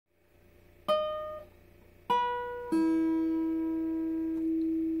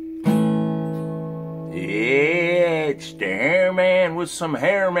Yeah, it's the Hairman with some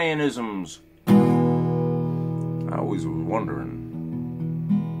Hairmanisms. I always was wondering,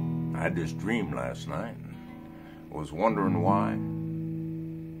 I had this dream last night, and was wondering why.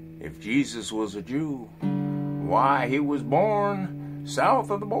 If Jesus was a Jew, why he was born south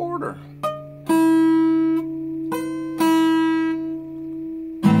of the border.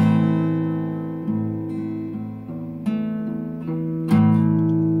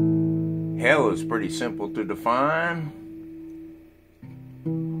 Hell is pretty simple to define.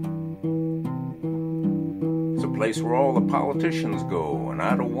 It's a place where all the politicians go, and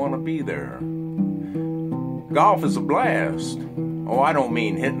I don't want to be there. Golf is a blast. Oh, I don't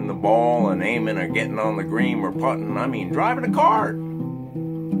mean hitting the ball and aiming or getting on the green or putting. I mean driving a cart.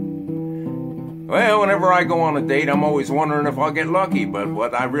 Well, whenever I go on a date, I'm always wondering if I'll get lucky, but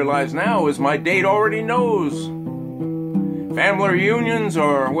what I realize now is my date already knows. Family reunions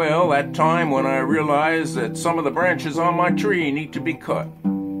are, well, that time when I realize that some of the branches on my tree need to be cut.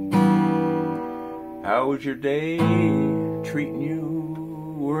 How's your day treating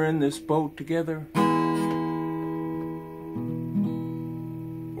you? We're in this boat together.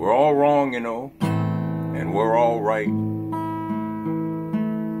 We're all wrong, you know, and we're all right.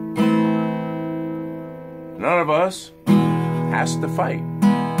 None of us has to fight.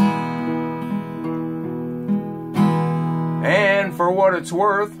 And for what it's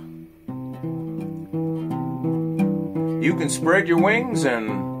worth, you can spread your wings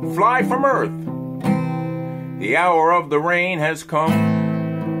and fly from Earth. The hour of the rain has come.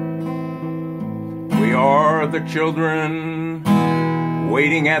 We are the children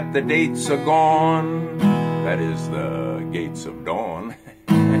waiting at the dates of gone. That is the gates of dawn.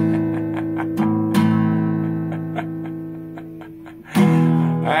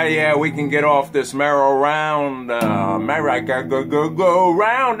 Yeah, we can get off this merry-go-round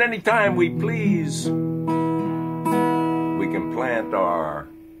round anytime we please. We can plant our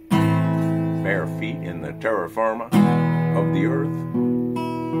bare feet in the terra firma of the earth.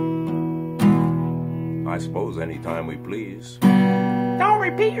 I suppose anytime we please. Don't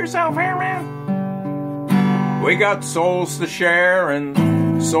repeat yourself, Hairman. We got souls to share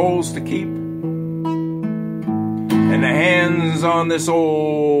and souls to keep. And the hands on this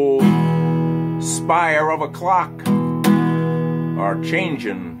old spire of a clock are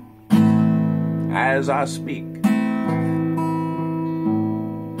changing as I speak.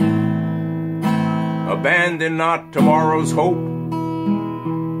 Abandon not tomorrow's hope,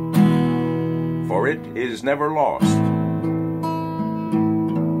 for it is never lost.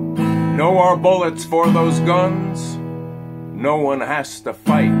 No more bullets for those guns. No one has to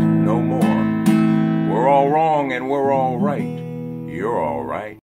fight no more. We're all wrong and we're all right. You're all right.